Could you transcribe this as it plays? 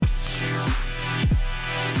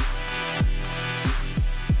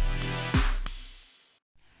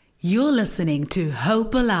You're listening to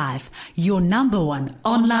Hope Alive, your number one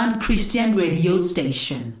online Christian radio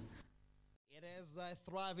station. It is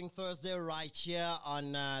Thriving Thursday right here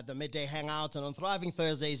on the Midday Hangout. And on Thriving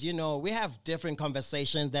Thursdays, you know, we have different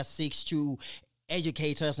conversations that seeks to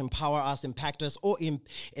educate us, empower us, impact us, or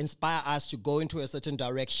inspire us to go into a certain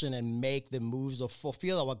direction and make the moves or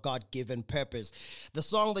fulfill our God-given purpose. The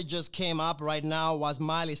song that just came up right now was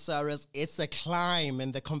Miley Cyrus, It's a Climb.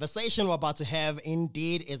 And the conversation we're about to have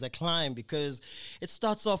indeed is a climb, because it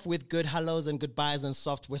starts off with good hellos and goodbyes and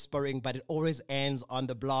soft whispering, but it always ends on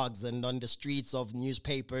the blogs and on the streets of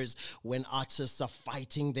newspapers when artists are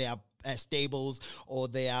fighting their stables or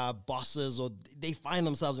their bosses, or they find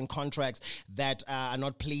themselves in contracts that are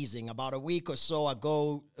not pleasing. About a week or so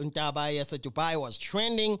ago, Ntaba Dubai was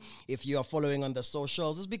trending. If you are following on the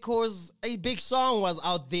socials, it's because a big song was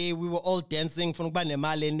out there. We were all dancing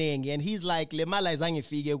and he's like,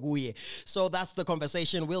 so that's the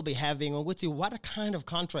conversation we'll be having on what kind of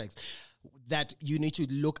contracts that you need to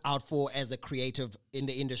look out for as a creative in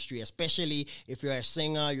the industry, especially if you're a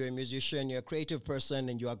singer, you're a musician, you're a creative person,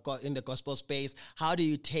 and you are in the gospel space. How do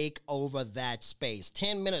you take over that space?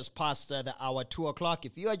 10 minutes past the hour, 2 o'clock.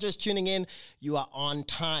 If you are just tuning in, you are on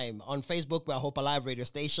time. On Facebook, we're Hope Alive Radio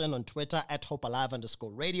Station. On Twitter, at Hope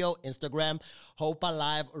Alive_radio. Instagram, Hope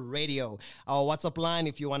Alive Radio. Our WhatsApp line,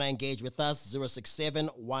 if you want to engage with us,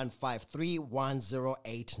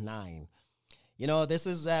 067-153-1089. You know, this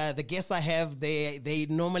is the guests I have. They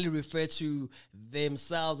normally refer to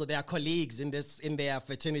themselves or their colleagues in their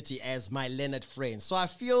fraternity as my Leonard friends. So I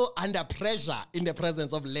feel under pressure in the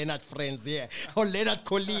presence of Leonard friends here, or Leonard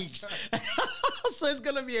colleagues. So it's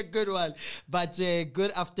going to be a good one. But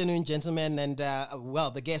good afternoon, gentlemen. And,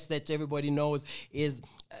 the guest that everybody knows is,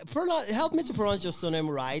 help me to pronounce your surname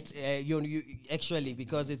right. You actually,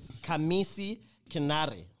 because it's Khamisi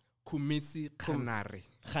Khanare. Khamisi Khanare.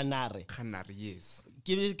 Khanare, yes.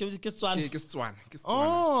 Give me Kistswana.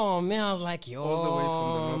 Oh man, I was like, yo, all the way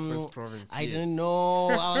from the Northwest Province. I didn't know.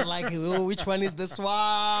 I was like, oh, which one is this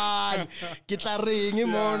one? Kitlaring,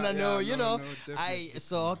 you know.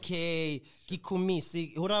 Okay.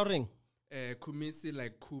 Kikumisi, who ring? Kumisi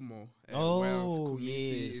like Kumo. Wealth.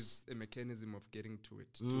 Kumisi is a mechanism of getting to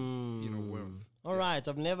it, wealth. All right,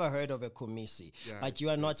 I've never heard of a Kumisi, but you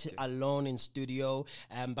are not alone in studio.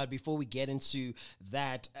 But before we get into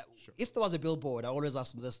that, sure. If there was a billboard, I always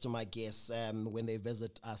ask this to my guests when they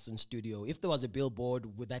visit us in studio. If there was a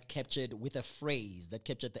billboard with a phrase that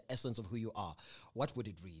captured the essence of who you are, what would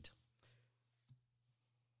it read?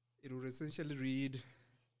 It would essentially read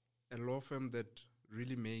a law firm that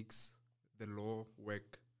really makes the law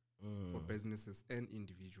work for businesses and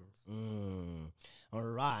individuals. All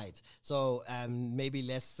right. So maybe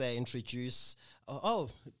let's introduce.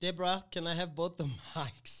 Deborah, can I have both the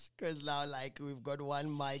mics? Because now, we've got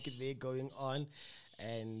one mic there going on,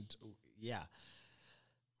 and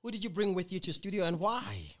who did you bring with you to studio and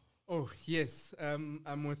why? Oh yes,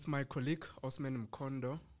 I'm with my colleague Osman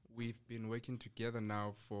Mkondo. We've been working together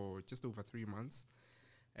now for just over 3 months.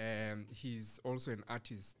 He's also an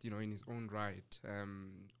artist, in his own right.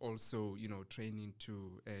 Also, training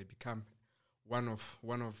to become one of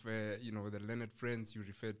the Leonard friends you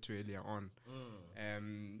referred to earlier on.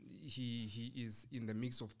 He is in the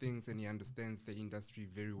mix of things and he understands the industry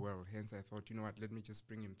very well. Hence, I thought, let me just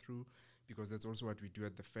bring him through, because that's also what we do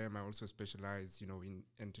at the firm. I also specialize, in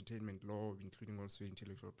entertainment law, including also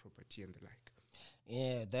intellectual property and the like.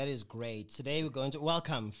 Yeah, that is great. Today we're going to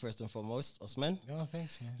welcome, first and foremost, Osman. Oh,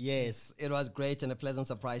 thanks, man. Yes, it was great and a pleasant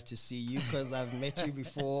surprise to see you, because I've met you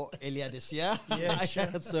before earlier this year. Yeah, sure.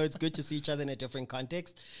 So it's good to see each other in a different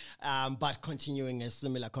context, but continuing a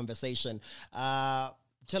similar conversation. Tell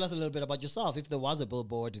us a little bit about yourself. If there was a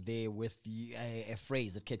billboard there with a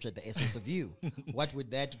phrase that captured the essence of you, what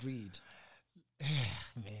would that read?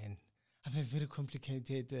 Man, I'm a very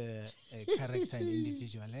complicated character and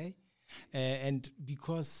individual, eh? And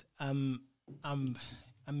because I'm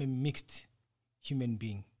a mixed human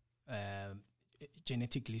being,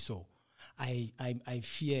 genetically so, I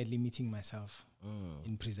fear limiting myself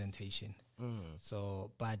in presentation.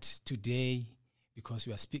 So, but today, because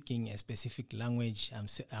we are speaking a specific language,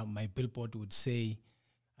 my billboard would say,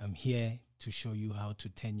 I'm here to show you how to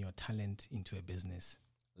turn your talent into a business.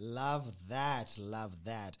 Love that.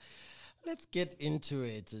 Let's get into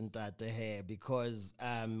it, because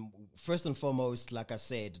first and foremost, like I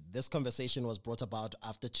said, this conversation was brought about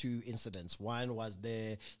after 2 incidents. One was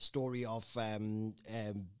the story of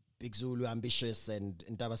Big Zulu, Ambitious, and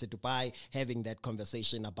Ntaba Dubai having that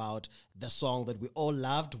conversation about the song that we all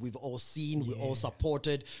loved, we've all seen, we all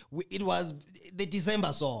supported. It was the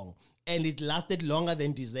December song. And it lasted longer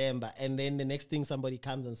than December. And then the next thing somebody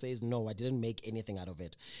comes and says, no, I didn't make anything out of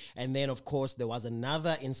it. And then, of course, there was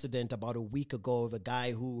another incident about a week ago of a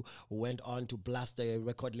guy who went on to blast a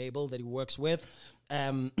record label that he works with.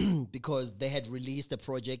 Because they had released a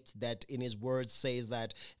project that, in his words, says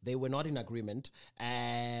that they were not in agreement.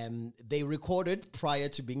 They recorded prior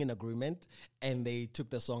to being in agreement, and they took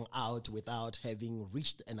the song out without having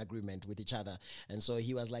reached an agreement with each other. And so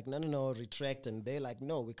he was like, no, retract. And they're like,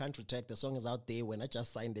 no, we can't retract. The song is out there. We're not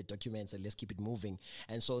just signed the documents, and let's keep it moving.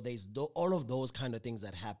 And so there's all of those kind of things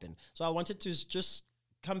that happen. So I wanted to just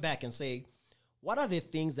come back and say, what are the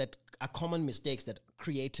things that are common mistakes that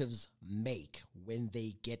creatives make when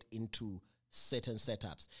they get into certain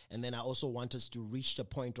setups? And then I also want us to reach the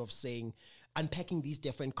point of saying, unpacking these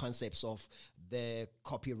different concepts of the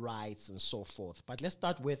copyrights and so forth. But let's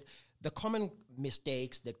start with the common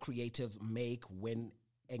mistakes that creatives make when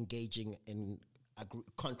engaging in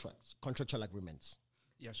contractual agreements.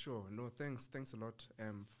 Yeah, sure. No, thanks a lot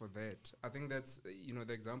for that. I think that's,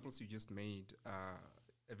 the examples you just made are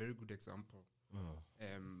a very good example.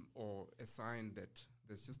 Or a sign that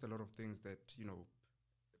there's just a lot of things that,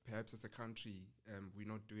 perhaps as a country, we're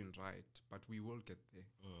not doing right, but we will get there.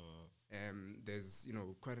 There's,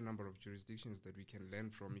 quite a number of jurisdictions that we can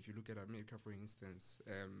learn from. If you look at America, for instance,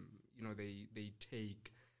 they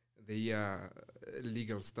take their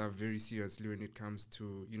legal stuff very seriously when it comes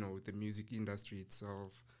to, the music industry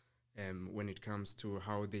itself. When it comes to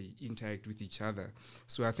how they interact with each other.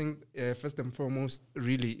 So I think first and foremost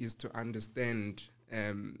really is to understand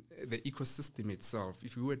the ecosystem itself.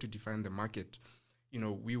 If we were to define the market,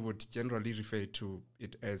 we would generally refer to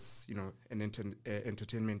it as, an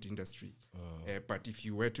entertainment industry. But if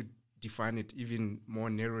you were to define it even more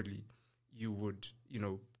narrowly, you would,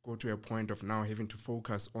 go to a point of now having to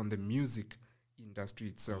focus on the music industry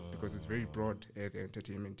itself because it's very broad, the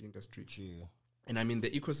entertainment industry. True. And I mean, the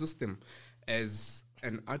ecosystem, as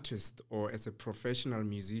an artist or as a professional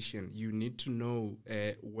musician, you need to know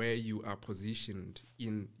where you are positioned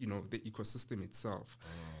in, the ecosystem itself.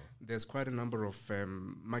 There's quite a number of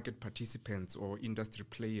market participants or industry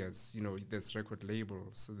players. There's record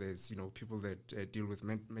labels, there's, people that deal with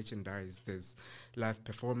merchandise, there's live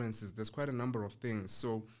performances, there's quite a number of things.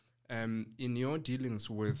 So in your dealings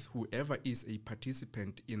with whoever is a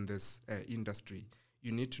participant in this industry,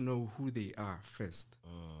 you need to know who they are first,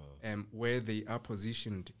 where they are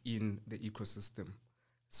positioned in the ecosystem,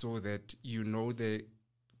 so that you know the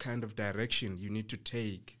kind of direction you need to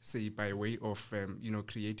take, say, by way of,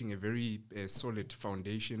 creating a very solid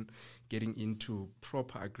foundation, getting into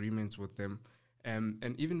proper agreements with them.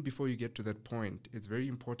 And even before you get to that point, it's very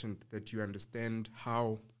important that you understand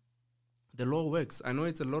how the law works. I know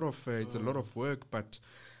it's a lot of work, but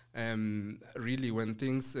really, when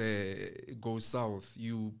things go south,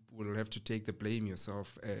 you will have to take the blame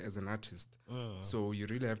yourself as an artist. So you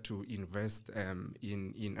really have to invest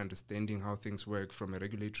in understanding how things work from a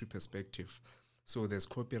regulatory perspective. So there's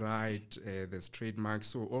copyright, there's trademarks.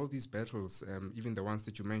 So all these battles, even the ones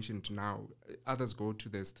that you mentioned now, others go to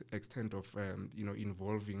the extent of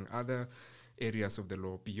involving other areas of the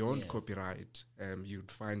law beyond copyright.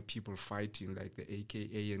 You'd find people fighting like the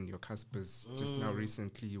AKA and your Caspers just now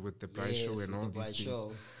recently with the Bright Show and all these things.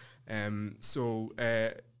 So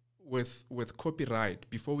with copyright,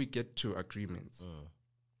 before we get to agreements,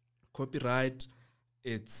 copyright,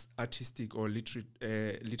 it's artistic or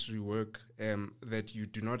literary work that you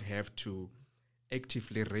do not have to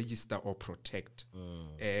actively register or protect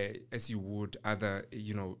as you would other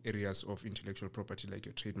areas of intellectual property like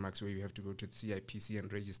your trademarks, where you have to go to the CIPC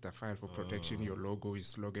and register, file for protection, your logo, your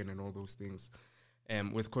slogan, and all those things.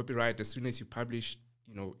 With copyright, as soon as you publish,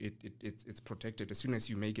 it's protected. As soon as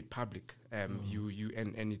you make it public, you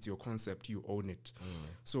and it's your concept, you own it.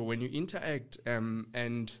 So when you interact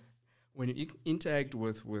when you interact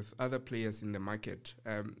with other players in the market,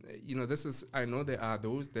 I know there are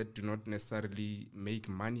those that do not necessarily make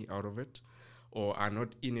money out of it or are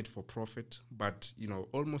not in it for profit, but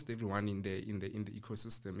almost everyone in the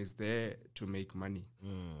ecosystem is there to make money.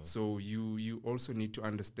 So you also need to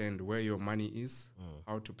understand where your money is,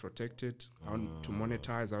 how to protect it, how to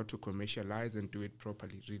monetize, how to commercialize and do it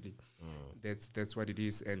properly, really. That's what it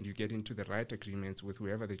is. And you get into the right agreements with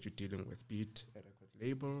whoever that you're dealing with, be it a record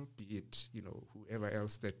label, be it whoever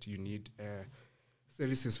else that you need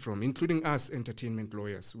services from, including us entertainment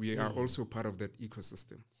lawyers. We are also part of that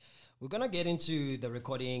ecosystem. We're going to get into the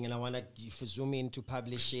recording, and I want to zoom into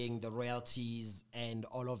publishing, the royalties, and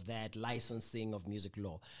all of that, licensing of music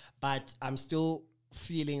law. But I'm still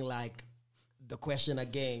feeling like the question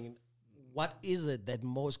again, what is it that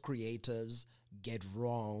most creatives get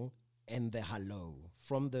wrong and the hello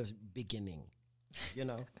from the beginning, you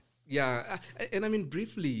know? Yeah, and I mean,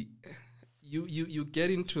 briefly, you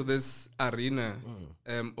get into this arena,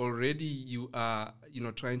 already you are,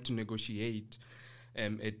 trying to negotiate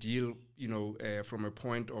a deal, from a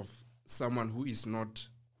point of someone who is not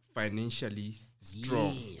financially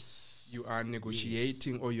strong. Yes. You are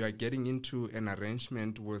negotiating, or you are getting into an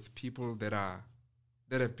arrangement with people that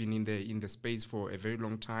have been in the space for a very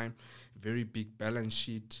long time, very big balance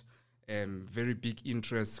sheet, very big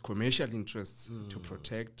interests, commercial interests to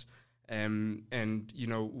protect. And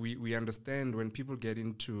we understand when people get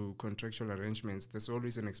into contractual arrangements, there's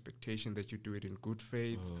always an expectation that you do it in good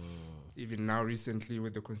faith. Even now, recently,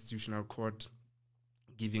 with the Constitutional Court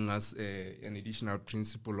giving us an additional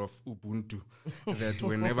principle of Ubuntu, that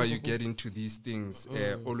whenever you get into these things,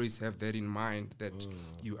 always have that in mind, that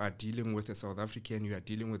you are dealing with a South African, you are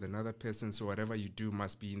dealing with another person, so whatever you do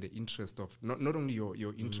must be in the interest of not only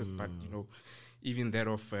your interest, but even that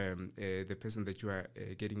of the person that you are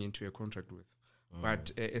getting into a contract with.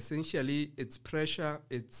 But essentially, it's pressure,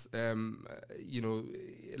 it's lack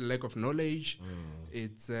of knowledge,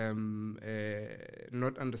 it's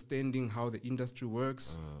not understanding how the industry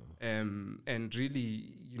works, and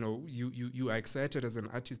really, you are excited as an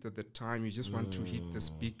artist at the time. You just want to hit this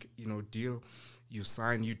big, deal. You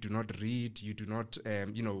sign, you do not read, you do not,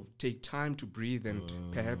 take time to breathe and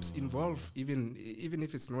perhaps involve, even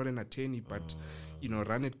if it's not an attorney, but,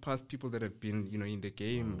 run it past people that have been, in the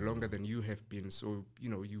game longer than you have been. So,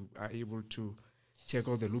 you are able to check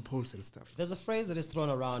all the loopholes and stuff. There's a phrase that is thrown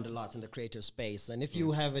around a lot in the creative space. And if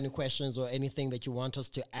you have any questions or anything that you want us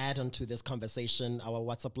to add onto this conversation, our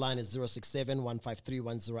WhatsApp line is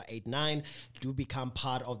 067-153-1089. Do become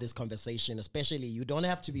part of this conversation, especially you don't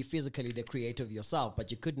have to be physically the creative yourself, but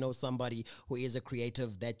you could know somebody who is a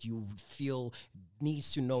creative that you feel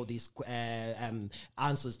needs to know these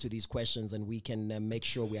answers to these questions, and we can make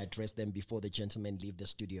sure we address them before the gentlemen leave the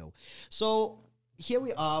studio. So here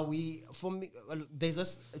we are. There's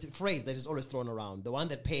this phrase that is always thrown around: the one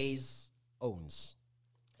that pays owns.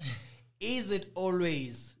 Is it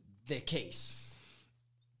always the case?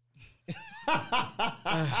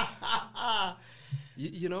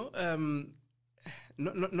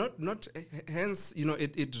 Not. Hence,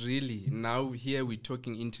 it really, now here we're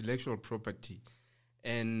talking intellectual property,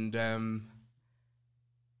 and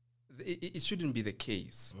it shouldn't be the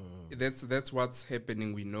case. That's what's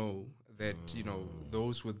happening. We know that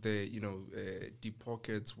those with the deep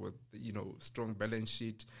pockets, with strong balance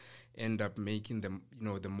sheet, end up making them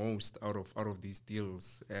the most out of these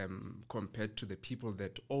deals, compared to the people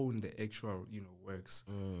that own the actual works.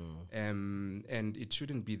 And it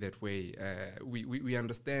shouldn't be that way. We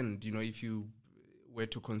understand, if you were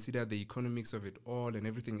to consider the economics of it all and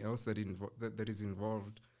everything else that is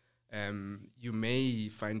involved, you may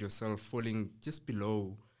find yourself falling just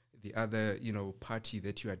below the other, party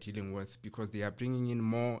that you are dealing with, because they are bringing in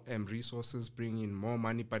more resources, bringing in more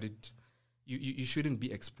money, but you shouldn't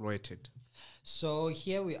be exploited. So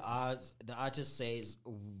here we are. The artist says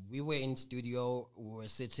we were in studio, we were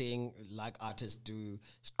sitting like artists do,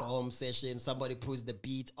 storm session. Somebody puts the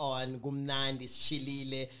beat on, gumnandi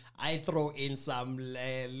shilile. I throw in some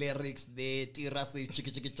lyrics there, tira says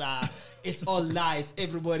chiki chiki cha. It's all nice.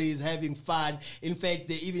 Everybody is having fun. In fact,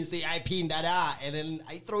 they even say I pin dada, and then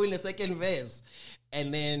I throw in a second verse,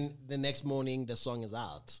 and then the next morning the song is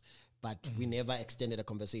out. But we never extended a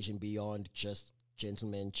conversation beyond just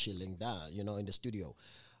gentlemen chilling down, in the studio.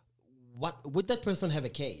 What would that person have a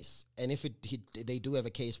case? And if they do have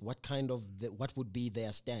a case, what would be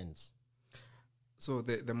their stance? So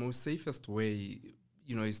the most safest way,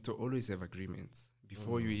 is to always have agreements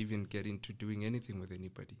before you even get into doing anything with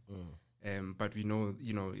anybody. But we know,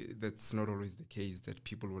 that's not always the case, that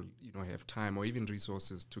people will, have time or even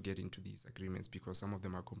resources to get into these agreements, because some of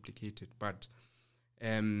them are complicated. But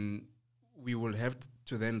we will have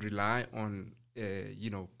to then rely on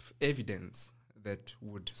evidence that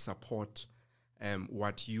would support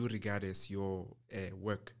what you regard as your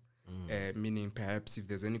work. Meaning, perhaps if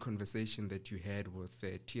there's any conversation that you had with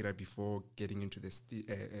Tira before getting into the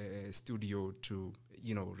studio to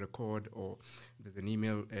record, or there's an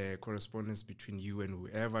email correspondence between you and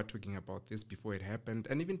whoever talking about this before it happened,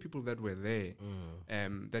 and even people that were there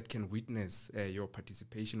that can witness your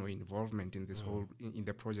participation or involvement in this whole in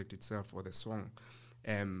the project itself or the song.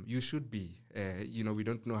 You should be, we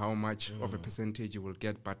don't know how much of a percentage you will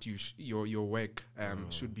get, but your work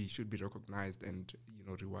should be recognized and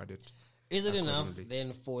rewarded. Is it enough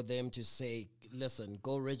then for them to say, listen,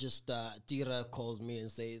 go register? Tira calls me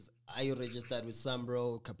and says, are you registered with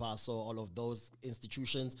Sambro, Capasso, all of those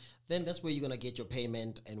institutions? Then that's where you're going to get your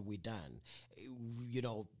payment and we're done.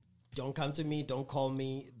 don't come to me, don't call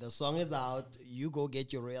me. The song is out. You go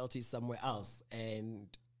get your royalties somewhere else. And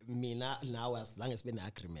me now as long as we're in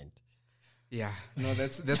agreement. Yeah, no,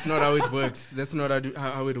 that's not how it works. That's not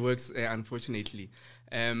how it works, unfortunately.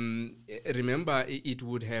 Remember, it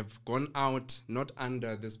would have gone out not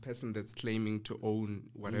under this person that's claiming to own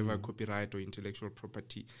whatever copyright or intellectual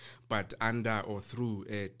property, but under or through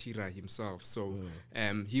Tira himself. So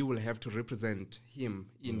he will have to represent him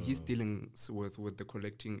in his dealings with the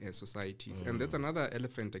collecting societies. And that's another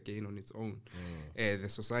elephant again on its own. The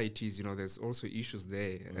societies, there's also issues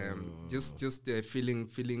there. Just filling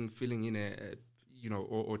in a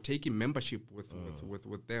or taking membership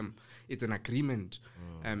with them. It's an agreement,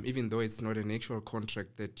 even though it's not an actual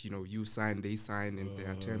contract that you sign, they sign, and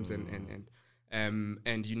there are terms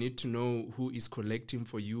and you need to know who is collecting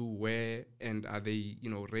for you, where, and are they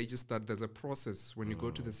registered. There's a process when you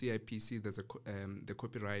go to the CIPC. There's the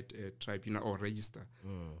copyright tribunal or register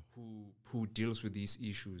who deals with these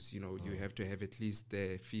issues. You have to have at least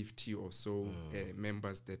 50 or so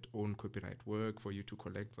members that own copyright work for you to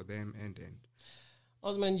collect for them and.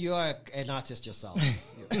 Osman, you are an artist yourself.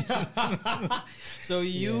 So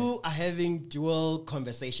you are having dual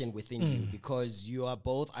conversation within you because you are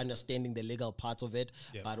both understanding the legal part of it,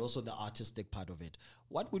 but also the artistic part of it.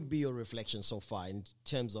 What would be your reflection so far in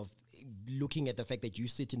terms of looking at the fact that you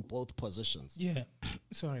sit in both positions? Yeah,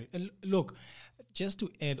 sorry. Look, just to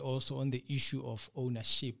add also on the issue of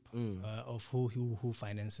ownership of who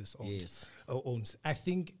finances owns. I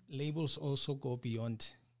think labels also go beyond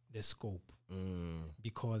the scope.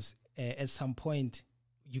 Because at some point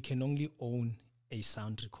you can only own a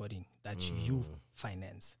sound recording that you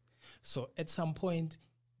finance. So at some point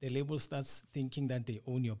the label starts thinking that they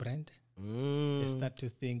own your brand. They start to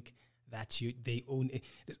think that they own it.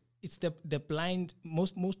 It's the blind.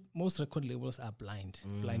 Most record labels are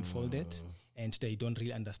blindfolded, and they don't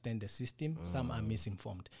really understand the system. Some are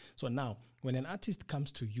misinformed. So now when an artist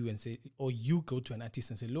comes to you and say, or you go to an artist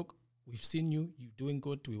and say, look, we've seen you, you're doing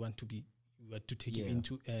good, we want to take you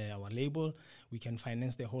into our label. We can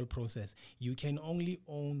finance the whole process. You can only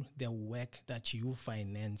own the work that you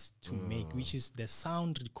finance to make, which is the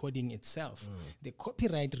sound recording itself. The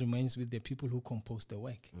copyright remains with the people who compose the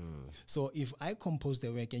work. So if I compose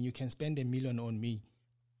the work and you can spend $1 million on me,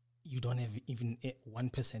 you don't have even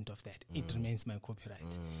 1% of that. It remains my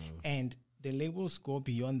copyright. And the labels go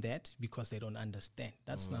beyond that because they don't understand.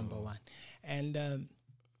 That's number one. And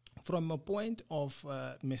from a point of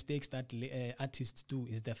mistakes that artists do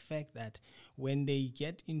is the fact that when they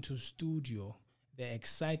get into studio, the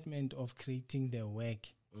excitement of creating their work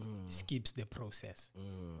skips the process.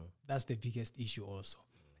 That's the biggest issue also.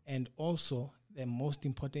 And also, the most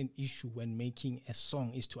important issue when making a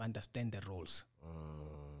song is to understand the roles.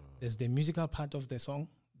 There's the musical part of the song,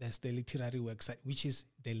 there's the literary work side, which is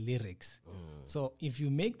the lyrics. So if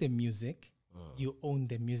you make the music, you own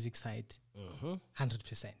the music side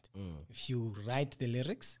 100%. If you write the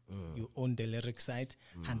lyrics, you own the lyric side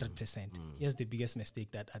 100%. Here's the biggest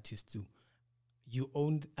mistake that artists do.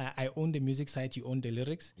 I own the music side, you own the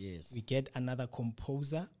lyrics. Yes. We get another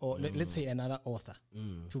composer or let's say another author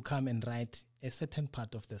to come and write a certain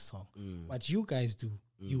part of the song. What you guys do,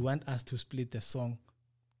 you want us to split the song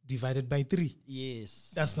divided by 3.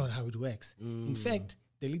 Yes. That's not how it works. In fact,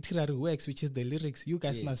 the literary works, which is the lyrics, you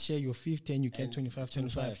guys must share your 50 and you get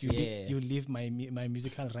 25. You leave my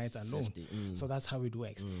musical rights alone. 50, So that's how it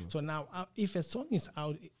works. So now, if a song is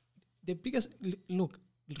out, the biggest, look,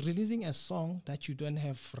 releasing a song that you don't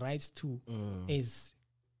have rights to is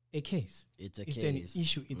a case. It's an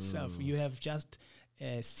issue itself. You have just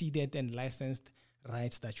ceded and licensed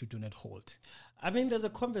rights that you do not hold. I mean, there's a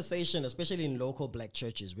conversation, especially in local black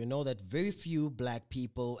churches. We know that very few black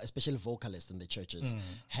people, especially vocalists in the churches,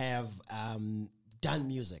 have done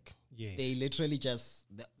music. Yes. They literally just,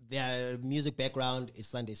 their music background is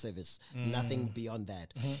Sunday service, nothing beyond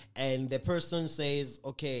that. And the person says,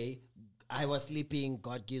 okay, I was sleeping,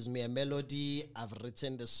 God gives me a melody, I've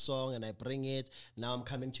written the song and I bring it. Now I'm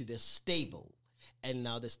coming to the stable. And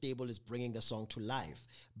now the stable is bringing the song to life.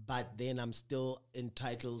 But then I'm still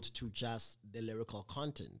entitled to just the lyrical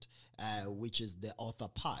content, which is the author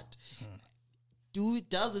part.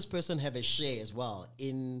 Does this person have a share as well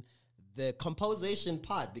in the composition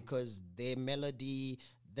part? Because their melody,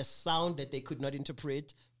 the sound that they could not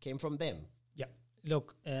interpret came from them. Yeah.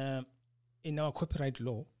 Look, in our copyright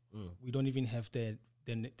law, we don't even have the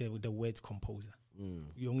word composer.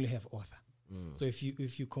 We only have author. So if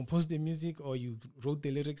you compose the music or you wrote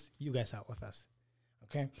the lyrics, you guys are authors.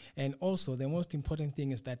 Okay? And also the most important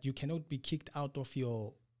thing is that you cannot be kicked out of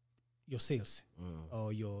your your sales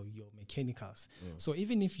or your mechanicals. So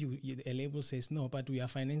even if a label says no, but we are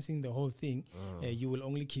financing the whole thing, you will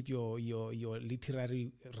only keep your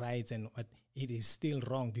literary rights and what, it is still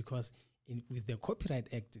wrong, because with the Copyright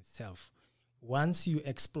Act itself, once you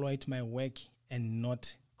exploit my work and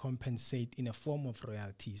not compensate in a form of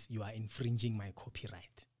royalties, you are infringing my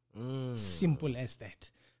copyright. Simple as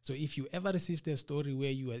that. So if you ever received a story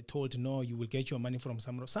where you are told no, you will get your money from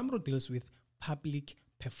SAMRO. SAMRO deals with public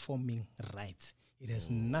performing rights. It has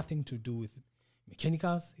nothing to do with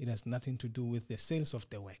mechanicals. It has nothing to do with the sales of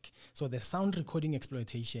the work. So the sound recording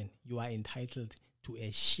exploitation, you are entitled to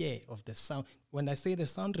a share of the sound. When I say the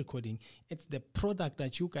sound recording, it's the product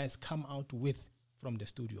that you guys come out with from the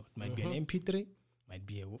studio. It might be an MP3, might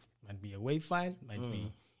be a WAV file, might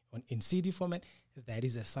be in CD format. That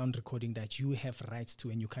is a sound recording that you have rights to,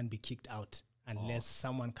 and you can't be kicked out unless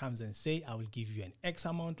someone comes and say, I will give you an X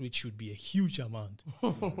amount, which should be a huge amount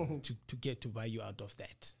to get to buy you out of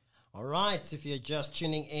that. All right, if you're just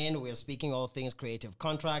tuning in, we're speaking all things creative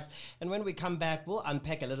contracts. And when we come back, we'll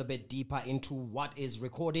unpack a little bit deeper into what is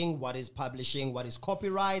recording, what is publishing, what is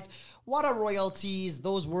copyright, what are royalties.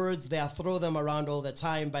 Those words, they throw them around all the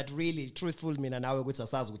time, but really, truthful, mina nawe ukuthi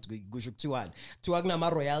asazi ukuthi kusho kuthiwani. Kuthiwa kunama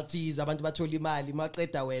royalties, abantu bathola imali,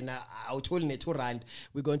 maqeda wena awutholi ne-2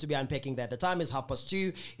 We're going to be unpacking that. The time is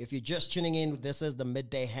 2:30. If you're just tuning in, this is the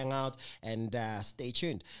Midday Hangout, and stay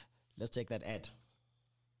tuned. Let's take that ad.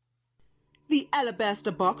 The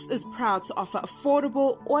Alabaster Box is proud to offer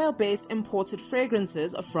affordable, oil-based imported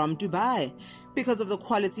fragrances from Dubai. Because of the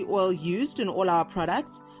quality oil used in all our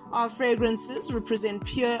products, our fragrances represent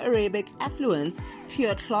pure Arabic affluence,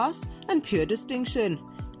 pure class, and pure distinction.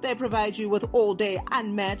 They provide you with all-day,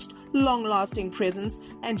 unmatched, long-lasting presence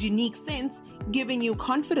and unique scents, giving you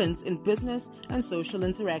confidence in business and social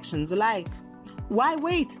interactions alike. Why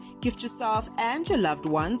wait? Gift yourself and your loved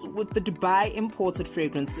ones with the Dubai imported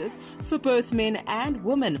fragrances for both men and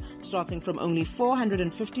women, starting from only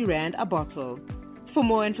 450 Rand a bottle. For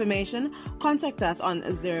more information, contact us on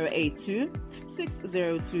 082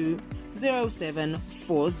 602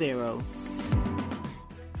 0740.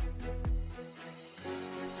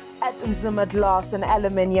 At Nzima Glass and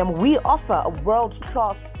Aluminium, we offer a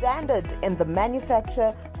world-class standard in the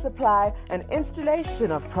manufacture, supply, and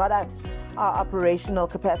installation of products. Our operational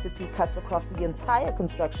capacity cuts across the entire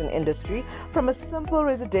construction industry, from a simple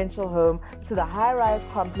residential home to the high-rise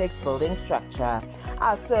complex building structure.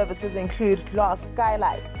 Our services include glass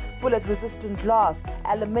skylights, bullet-resistant glass,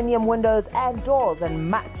 aluminium windows and doors,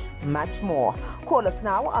 and much, much more. Call us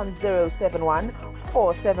now on 071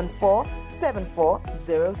 474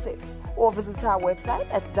 7406. Or visit our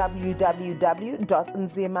website at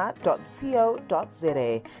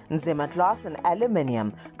www.nzima.co.za. Nzima Glass and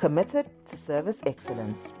Aluminium, committed to service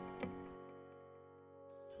excellence.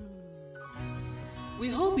 We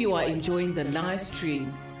hope you are enjoying the live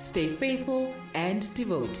stream. Stay faithful and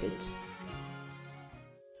devoted.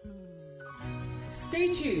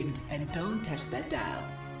 Stay tuned and don't touch that dial.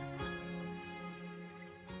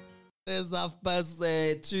 It's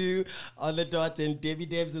 2:30 on the dot, and Debbie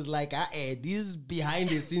Debs is like, this behind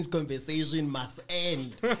the scenes conversation must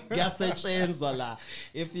end.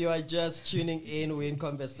 If you are just tuning in, we're in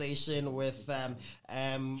conversation with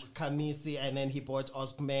Kamisi, and then he brought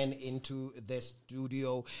Osman into the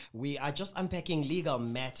studio. We are just unpacking legal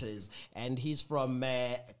matters, and he's from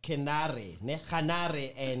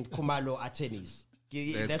Khanare and Khumalo Attorneys.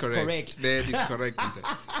 That's correct. That is correct.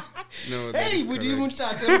 No, that hey, is would you correct.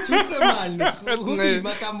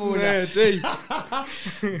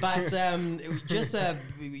 But just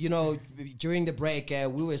during the break,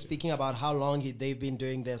 we were speaking about how long they've been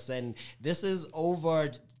doing this, and this is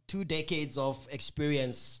over 2 decades of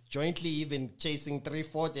experience, jointly even chasing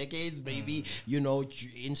 3-4 decades, maybe,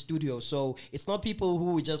 in studio. So it's not people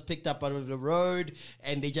who just picked up out of the road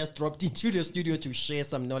and they just dropped into the studio to share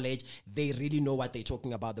some knowledge. They really know what they're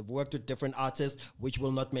talking about. They've worked with different artists, which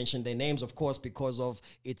will not mention their names, of course, because of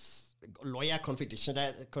its lawyer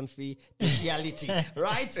confidentiality,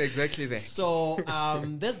 right? Exactly that. So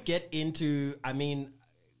let's get into,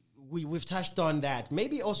 We've touched on that.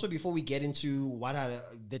 Maybe also before we get into what are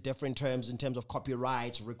the different terms in terms of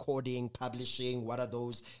copyright, recording, publishing, what are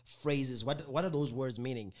those phrases, what are those words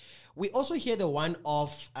meaning? We also hear the one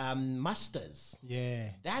of masters.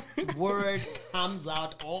 Yeah. That word comes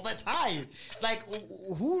out all the time. Like,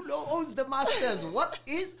 who knows the masters? What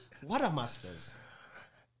are masters?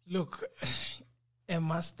 Look, a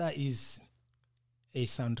master is a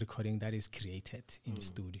sound recording that is created in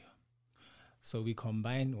studio. So we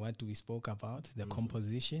combine what we spoke about, the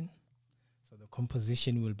composition. So the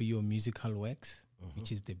composition will be your musical works,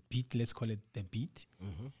 which is the beat. Let's call it the beat.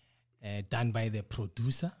 done by the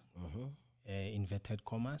producer, inverted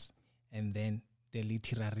commas, and then the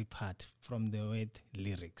literary part from the word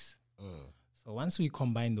lyrics. So once we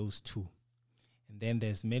combine those two, and then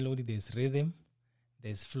there's melody, there's rhythm,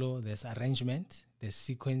 there's flow, there's arrangement, there's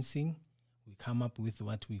sequencing, we come up with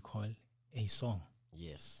what we call a song.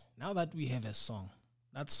 Yes. Now that we have a song,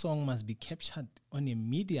 that song must be captured on a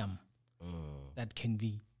medium that can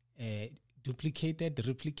be duplicated,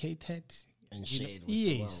 replicated, and shared with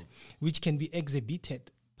the world. which can be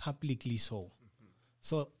exhibited publicly so.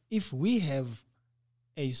 So if we have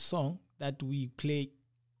a song that we play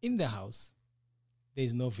in the house,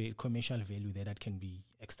 there's no commercial value there that can be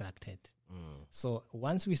extracted. So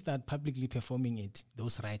once we start publicly performing it,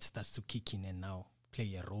 those rights starts to kick in and now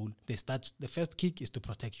play a role. The first kick is to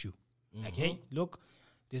protect you. Like, hey, look,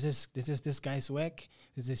 this is this guy's work.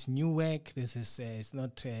 This is new work. This is it's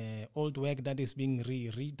not old work that is being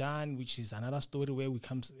redone, which is another story where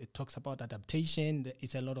it talks about adaptation.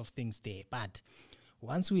 It's a lot of things there. But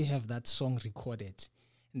once we have that song recorded,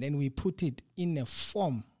 and then we put it in a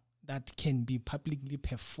form that can be publicly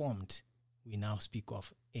performed, we now speak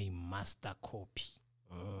of a master copy.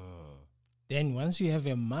 Then once you have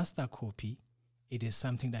a master copy, it is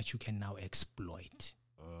something that you can now exploit,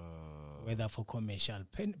 whether for commercial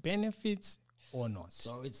benefits or not.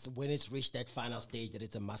 So it's when it's reached that final stage that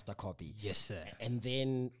it's a master copy. Yes, sir. And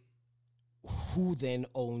then who then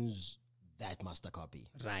owns that master copy?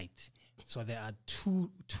 Right. So there are two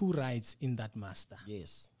rights in that master.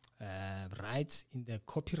 Yes. Rights in the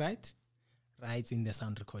copyright, rights in the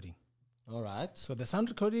sound recording. All right. So the sound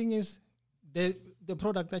recording is the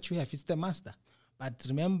product that you have. It's the master. But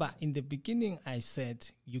remember, in the beginning, I said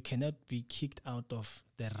you cannot be kicked out of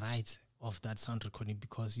the rights of that sound recording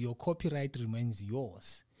because your copyright remains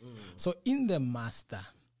yours. So in the master,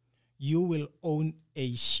 you will own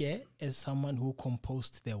a share as someone who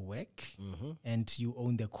composed the work, and you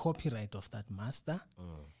own the copyright of that master.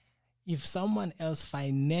 If someone else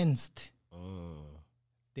financed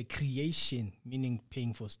the creation, meaning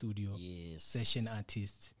paying for studio, session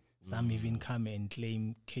artists, some even come and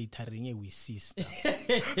claim catering, we see stuff.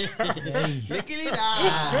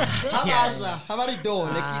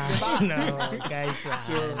 No, guys.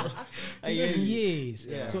 Yes.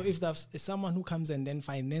 Yeah. So if there's someone who comes and then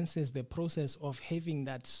finances the process of having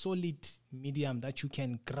that solid medium that you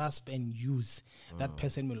can grasp and use, that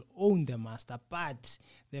person will own the master. But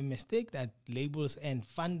the mistake that labels and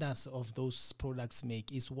funders of those products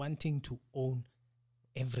make is wanting to own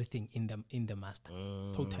everything in the master.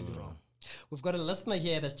 Totally wrong. We've got a listener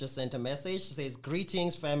here that's just sent a message. She says,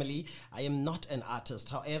 "Greetings, family. I am not an artist.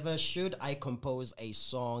 However, should I compose a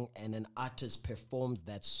song and an artist performs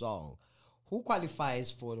that song, who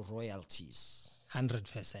qualifies for royalties?"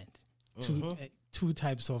 100%. Two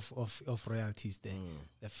types of royalties there.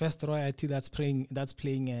 The first royalty that's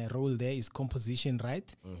playing a role there is composition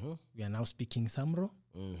right. We are now speaking Samro.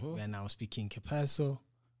 We are now speaking Kepaso.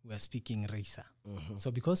 We are speaking Racer. So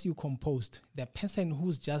because you composed, the person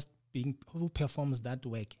who performs that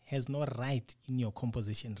work has no right in your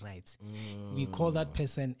composition rights. We call that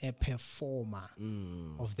person a performer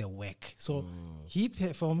of the work. So he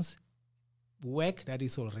performs work that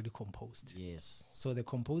is already composed. Yes. So the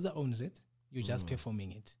composer owns it. You're just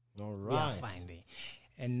performing it. All right. We are fine there.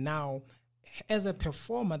 And now, as a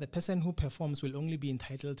performer, the person who performs will only be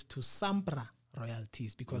entitled to SAMPRA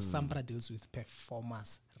royalties because SAMPRA deals with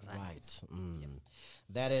performers' rights.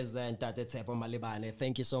 That is Ntate Tshepo Malebane.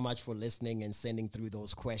 Thank you so much for listening and sending through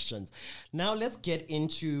those questions. Now let's get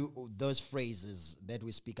into those phrases that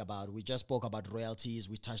we speak about. We just spoke about royalties.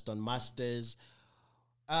 We touched on masters.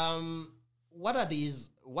 What are these?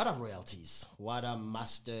 What are royalties? What are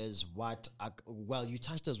masters? Well, you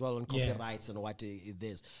touched as well on copyrights and what it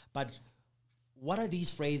is. But what are these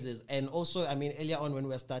phrases? And also, I mean, earlier on when we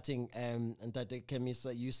were starting, Ntate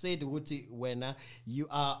Kemisa, you said when you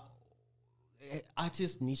are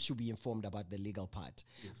artist needs to be informed about the legal part.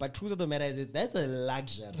 Yes. But truth of the matter is that's a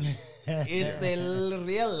luxury. It's a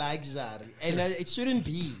real luxury, and it shouldn't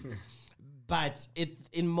be. But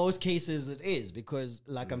in most cases it is, because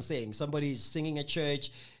like I'm saying, somebody is singing at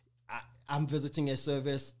church, I'm visiting a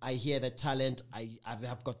service, I hear the talent,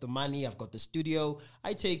 I've got the money, I've got the studio,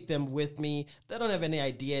 I take them with me. They don't have any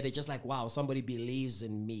idea. They're just like, wow, somebody believes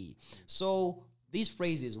in me. So these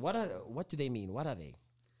phrases, what do they mean? What are they?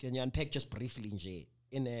 Can you unpack just briefly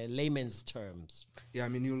in layman's terms? Yeah, I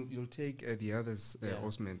mean, you'll take the others,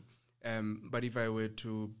 Osman. But if I were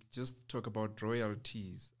to just talk about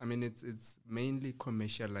royalties, I mean, it's mainly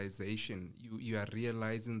commercialization. You are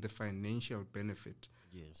realizing the financial benefit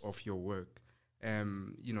of your work.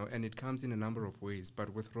 You know, and it comes in a number of ways.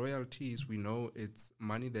 But with royalties, we know it's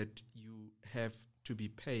money that you have to be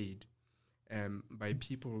paid by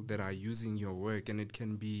people that are using your work, and it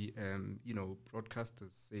can be, you know,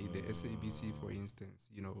 broadcasters, say the SABC, for instance,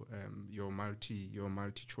 you know, your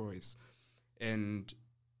multi-choice, and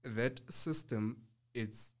that system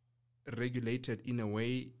is regulated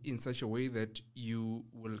in such a way that you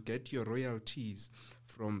will get your royalties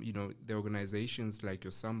from, you know, the organizations like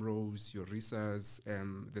your Samros, your Risas.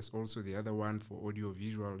 There's also the other one for audio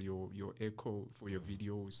visual, your Echo for your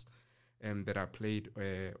videos that are played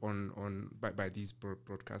by these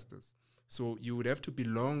broadcasters. So you would have to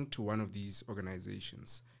belong to one of these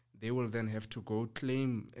organizations. They will then have to go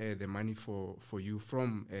claim the money for you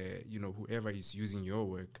from you know, whoever is using your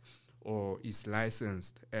work or is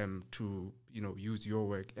licensed to, you know, use your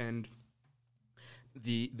work. And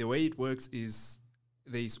the way it works is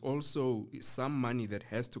there is also some money that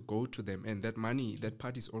has to go to them, and that money, that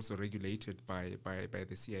part is also regulated by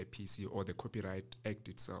the CIPC or the Copyright Act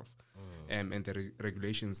itself, and the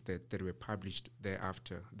regulations that were published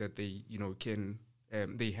thereafter, that they, you know, can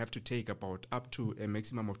they have to take about up to a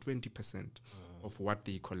maximum of 20% of what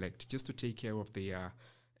they collect, just to take care of their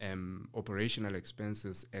operational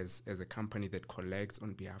expenses as a company that collects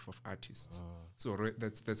on behalf of artists. So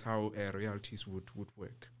that's how royalties would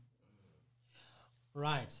work.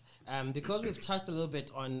 Right. Because we've touched a little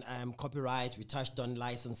bit on copyright, we touched on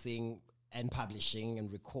licensing and publishing and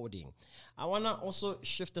recording. I want to also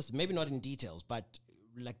shift us, maybe not in details, but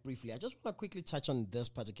like briefly, I just want to quickly touch on this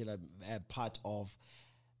particular part of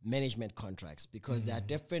management contracts, because there are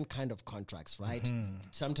different kind of contracts, right?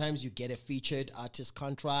 Sometimes you get a featured artist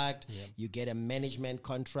contract, you get a management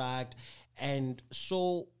contract. And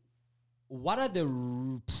so what are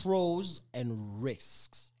the pros and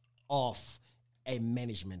risks of a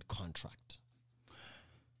management contract?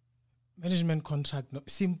 Management contract,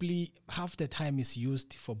 simply half the time is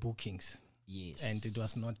used for bookings. Yes. And it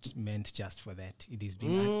was not meant just for that. It is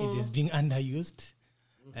being it is being underused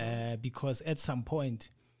because at some point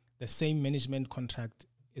the same management contract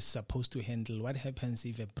is supposed to handle what happens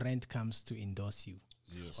if a brand comes to endorse you.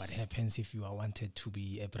 Yes. What happens if you are wanted to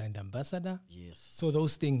be a brand ambassador? Yes. So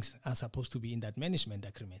those things are supposed to be in that management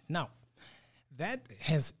agreement. Now, that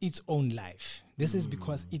has its own life. This is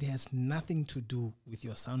because it has nothing to do with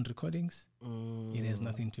your sound recordings. It has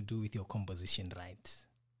nothing to do with your composition rights.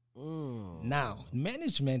 Now,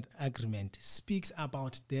 management agreement speaks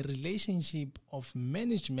about the relationship of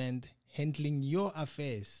management handling your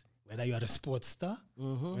affairs, whether you are a sports star,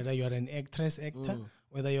 whether you are an actor,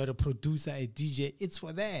 whether you're a producer, a DJ, it's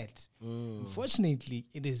for that. Unfortunately,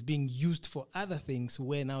 it is being used for other things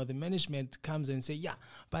where now the management comes and say, yeah,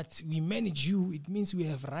 but we manage you. It means we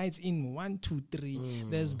have rights in 1, 2, 3.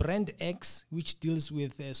 There's brand X, which deals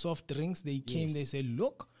with soft drinks. They came, they say,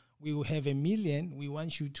 look, we will have 1 million. We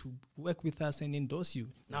want you to work with us and endorse you.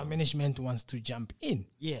 Now management wants to jump in.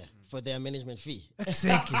 Yeah, for their management fee.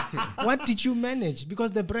 Exactly. What did you manage?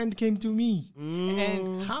 Because the brand came to me.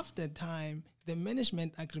 And half the time, the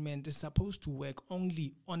management agreement is supposed to work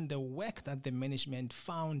only on the work that the management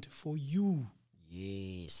found for you.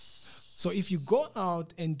 Yes. So if you go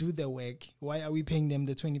out and do the work, why are we paying them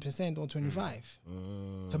the 20% or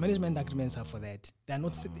 25%? So management agreements are for that. They are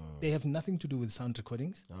not. They have nothing to do with sound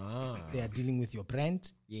recordings. They are dealing with your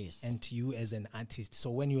brand, Yes. and you as an artist.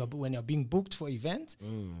 So when you're being booked for events,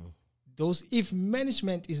 those, if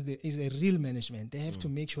management is a real management, they have to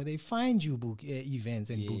make sure they find you book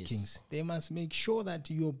events and bookings. They must make sure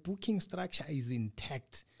that your booking structure is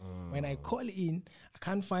intact. When I call in, I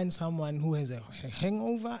can't find someone who has a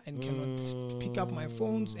hangover and cannot pick up my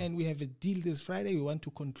phones, and we have a deal this Friday, we want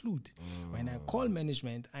to conclude. When I call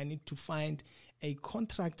management, I need to find a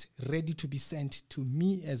contract ready to be sent to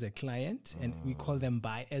me as a client, and we call them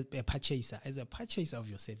as a purchaser of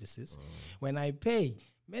your services. When I pay,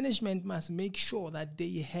 management must make sure that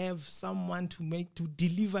they have someone to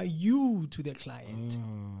deliver you to the client.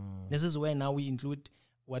 This is where now we include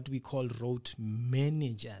what we call road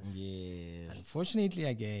managers. Yes. Unfortunately,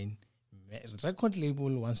 again, record label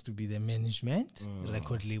wants to be the management.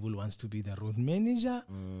 Record label wants to be the road manager.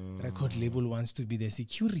 Record label wants to be the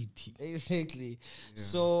security. Exactly.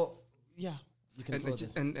 So, yeah. You can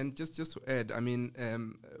and just to add, I mean,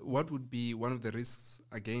 what would be one of the risks,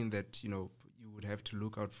 again, that, you would have to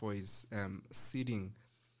look out for is ceding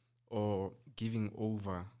or giving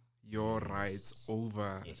over your rights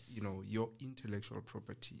over, your intellectual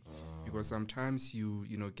property. Because sometimes you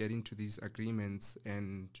get into these agreements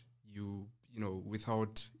and you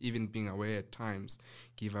without even being aware at times,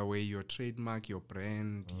 give away your trademark, your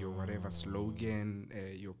brand, your whatever slogan,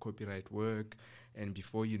 your copyright work, and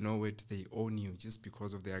before you know it, they own you just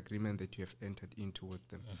because of the agreement that you have entered into with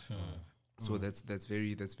them. So that's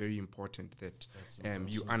very important that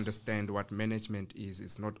you understand what management is.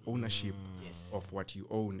 It's not ownership of what you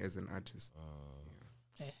own as an artist.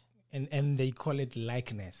 And they call it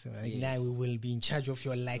likeness. Like now we will be in charge of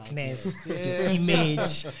your likeness, your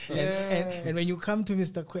image. And when you come to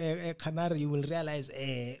Mr. Kanara, you will realize,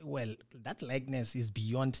 well, that likeness is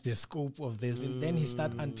beyond the scope of this. Then he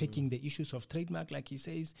starts unpacking the issues of trademark, like he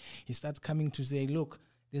says. He starts coming to say, look,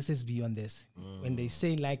 this is beyond this. When they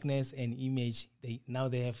say likeness and image,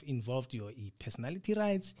 they have involved your personality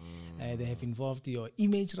rights, they have involved your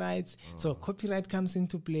image rights. So copyright comes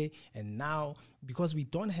into play. And now, because we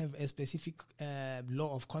don't have a specific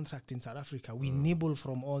law of contract in South Africa, we nibble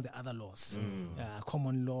from all the other laws,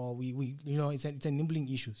 common law. It's a nibbling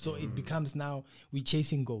issue. So it becomes now we're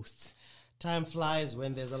chasing ghosts. Time flies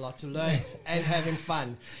when there's a lot to learn and having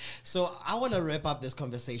fun. So I want to wrap up this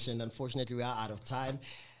conversation. Unfortunately, we are out of time.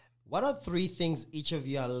 What are 3 things each of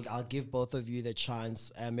you? I'll give both of you the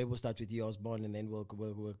chance. Maybe we'll start with you, Osborne, and then we'll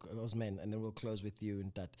Osman, and then we'll close with you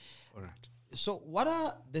and that. All right. So what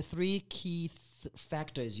are the 3 key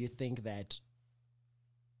factors you think that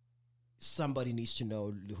somebody needs to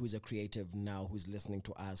know who's a creative now, who's listening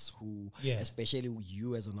to us, especially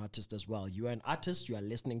you as an artist as well? You are an artist, you are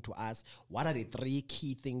listening to us. What are the 3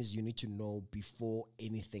 key things you need to know before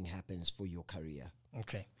anything happens for your career?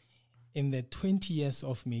 Okay. In the 20 years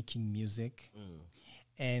of making music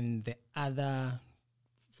and the other,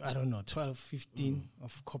 12, 15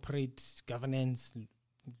 of corporate governance,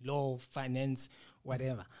 law, finance,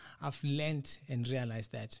 whatever, I've learned and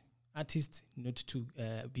realized that artists need to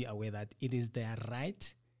be aware that it is their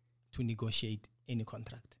right to negotiate any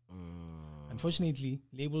contract. Unfortunately,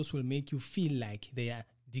 labels will make you feel like they are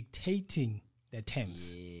dictating the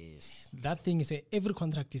terms. Yes. That thing is every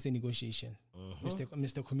contract is a negotiation.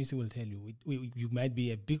 Mr. Komisi will tell you, you might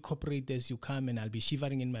be a big corporate as you come, and I'll be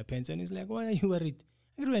shivering in my pants, and it's like, why are you worried?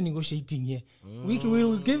 We are negotiating here. We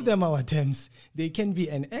will give them our terms. They can be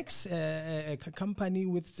an company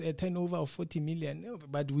with a turnover of 40 million,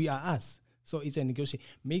 but we are us. So it's a negotiation.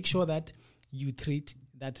 Make sure that you treat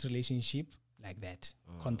that relationship like that.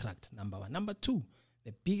 Contract, number 1. Number 2,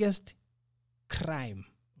 the biggest crime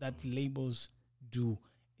that labels do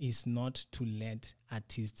is not to let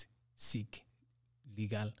artists seek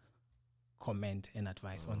legal comment and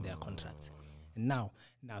advice on their contracts. Now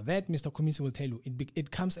that Mr. Komisi will tell you, it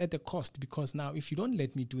comes at a cost, because now if you don't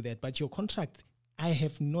let me do that, but your contract, I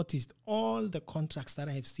have noticed all the contracts that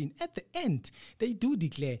I have seen at the end, they do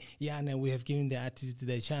declare, we have given the artist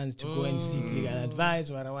the chance to go and seek legal advice,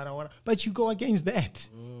 whatever. But you go against that.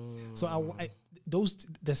 So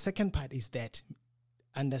the second part is that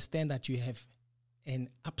understand that you have an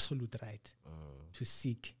absolute right to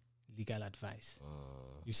seek legal advice.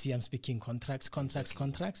 You see, I'm speaking contracts.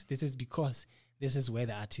 This is because this is where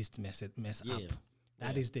the artists mess up.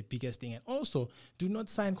 That is the biggest thing. And also, do not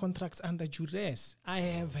sign contracts under duress. I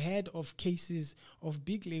have heard of cases of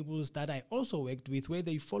big labels that I also worked with where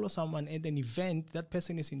they follow someone at an event, that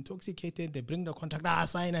person is intoxicated, they bring the contract,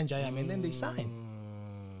 sign and jayam, and then they sign.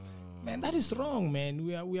 Man, that is wrong, man.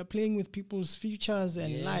 We are playing with people's futures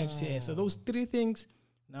and lives here. So those 3 things.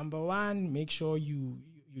 Number 1, make sure you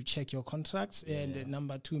check your contracts. And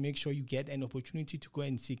number 2, make sure you get an opportunity to go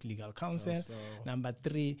and seek legal counsel. Number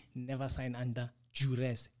 3, never sign under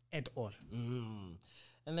duress at all. And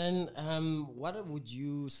then what would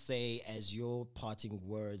you say as your parting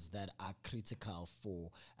words that are critical for...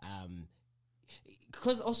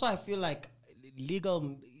 because also I feel like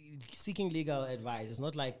seeking legal advice is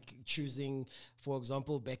not like choosing, for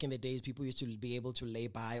example, back in the days, people used to be able to lay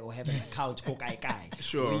by or have an account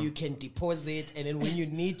where you can deposit, and then when you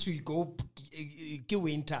need to go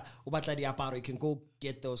winter, you can go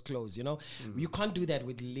get those clothes, you know? You can't do that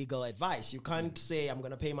with legal advice. You can't say, I'm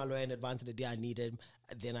going to pay my lawyer in advance the day I need it,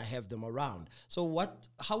 then I have them around. So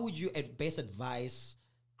how would you best advise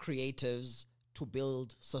creatives to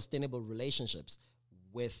build sustainable relationships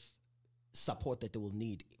with support that they will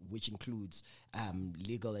need, which includes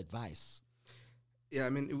legal advice? Yeah, I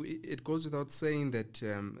mean, it goes without saying that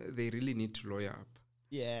they really need to lawyer up.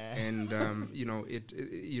 Yeah. And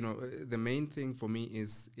the main thing for me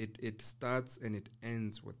is it starts and it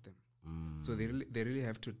ends with them. So they really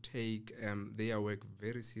have to take their work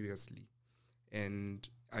very seriously. And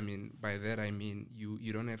I mean, by that I mean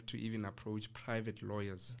you don't have to even approach private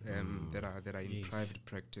lawyers that are in private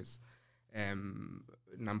practice.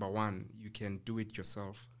 number one, you can do it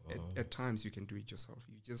yourself. At times, you can do it yourself.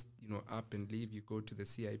 You just, up and leave. You go to the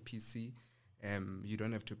CIPC. You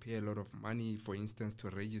don't have to pay a lot of money, for instance, to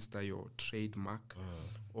register your trademark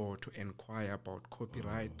or to inquire about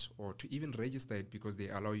copyright or to even register it, because they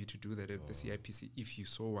allow you to do that at the CIPC if you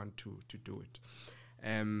so want to do it.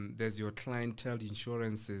 There's your clientele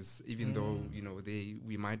insurances, even though,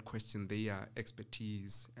 we might question their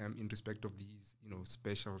expertise in respect of these,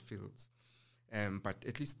 special fields. But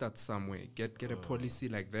at least start somewhere. Get a policy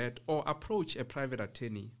like that, or approach a private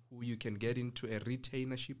attorney who you can get into a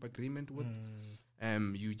retainership agreement with.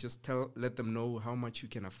 You just let them know how much you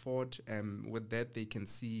can afford. With that, they can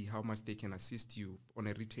see how much they can assist you on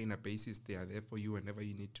a retainer basis. They are there for you whenever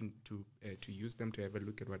you need to use them, to have a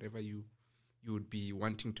look at whatever you would be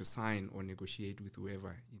wanting to sign or negotiate with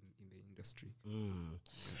whoever in the industry.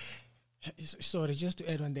 Sorry, just to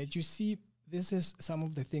add on that, you see, this is some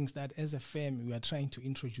of the things that as a firm we are trying to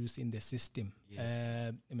introduce in the system.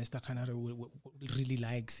 Yes. Mr. Kanare really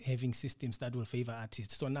likes having systems that will favor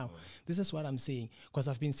artists. So now, this is what I'm saying, because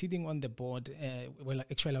I've been sitting on the board.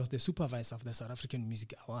 Actually, I was the supervisor of the South African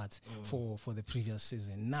Music Awards for the previous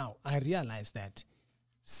season. Now, I realized that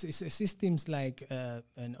systems like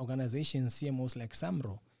an organization, CMOs like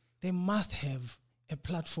SAMRO, they must have a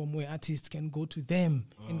platform where artists can go to them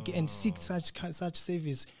and seek such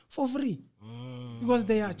service for free, because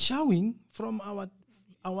they are chowing from our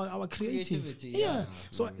creativity. Yeah.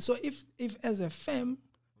 So if as a firm,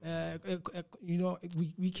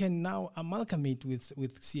 we can now amalgamate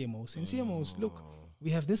with CMOs, and CMOs, look,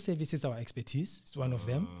 we have this service, it's our expertise, it's one of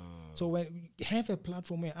them. So when we have a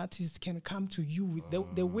platform where artists can come to you with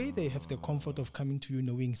the way they have the comfort of coming to you,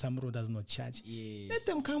 knowing SAMRO does not charge, let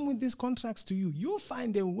them come with these contracts to you. You'll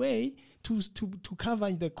find a way to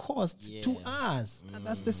cover the costs to us.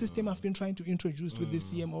 That's the system I've been trying to introduce with the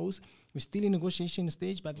CMOs. We're still in negotiation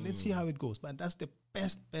stage, but let's see how it goes. But that's the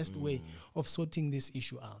best way of sorting this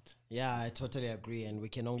issue out. Yeah, I totally agree, and we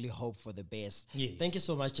can only hope for the best. Yes. Thank you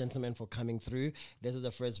so much, gentlemen, for coming through. This is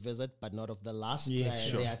the first visit, but not of the last.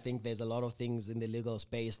 Sure. I think there's a lot of things in the legal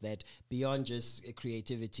space that beyond just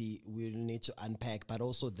creativity we need to unpack, but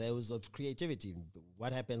also those of creativity.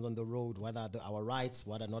 What happens on the road? What are our rights?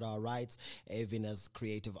 What are not our rights, even as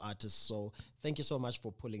creative artists? So thank you so much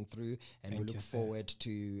for pulling through, and we look forward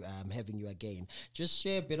to having you again. Just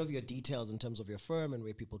share a bit of your details in terms of your firm and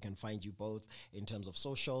where people can find you both in terms of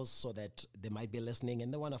socials, so that they might be listening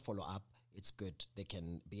and they want to follow up. It's good. They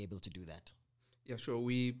can be able to do that. Yeah, sure.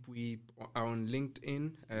 We are on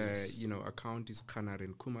LinkedIn. Account is Kanare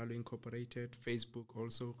Nkhumalo Incorporated. Facebook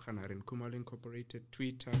also Kanare Nkhumalo Incorporated.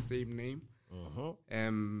 Twitter, same name.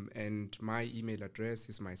 And my email address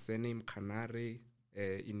is my surname, Kanare,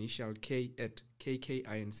 initial K at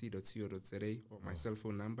kkinc.co.za, or my cell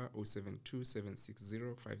phone number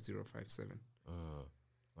 072-760-5057.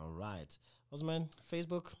 All right. Osman,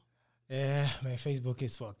 Facebook? My Facebook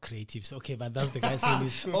is for creatives. Okay, but that's the guy's name.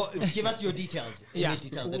 Give us your details. Yeah. Any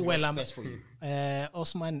details that works best for you.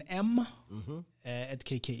 Osman M at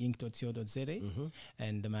kkinc.co.za.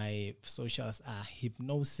 And my socials are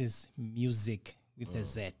Hypnosis Music with a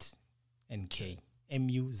Z and K.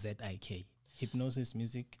 MUZIK. Hypnosis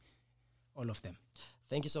Music, all of them.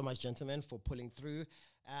 Thank you so much, gentlemen, for pulling through.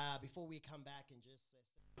 Before we come back and just...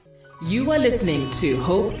 You are listening to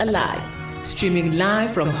Hope Alive, streaming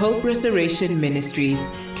live from Hope Restoration Ministries,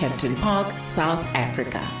 Kempton Park, South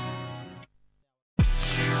Africa.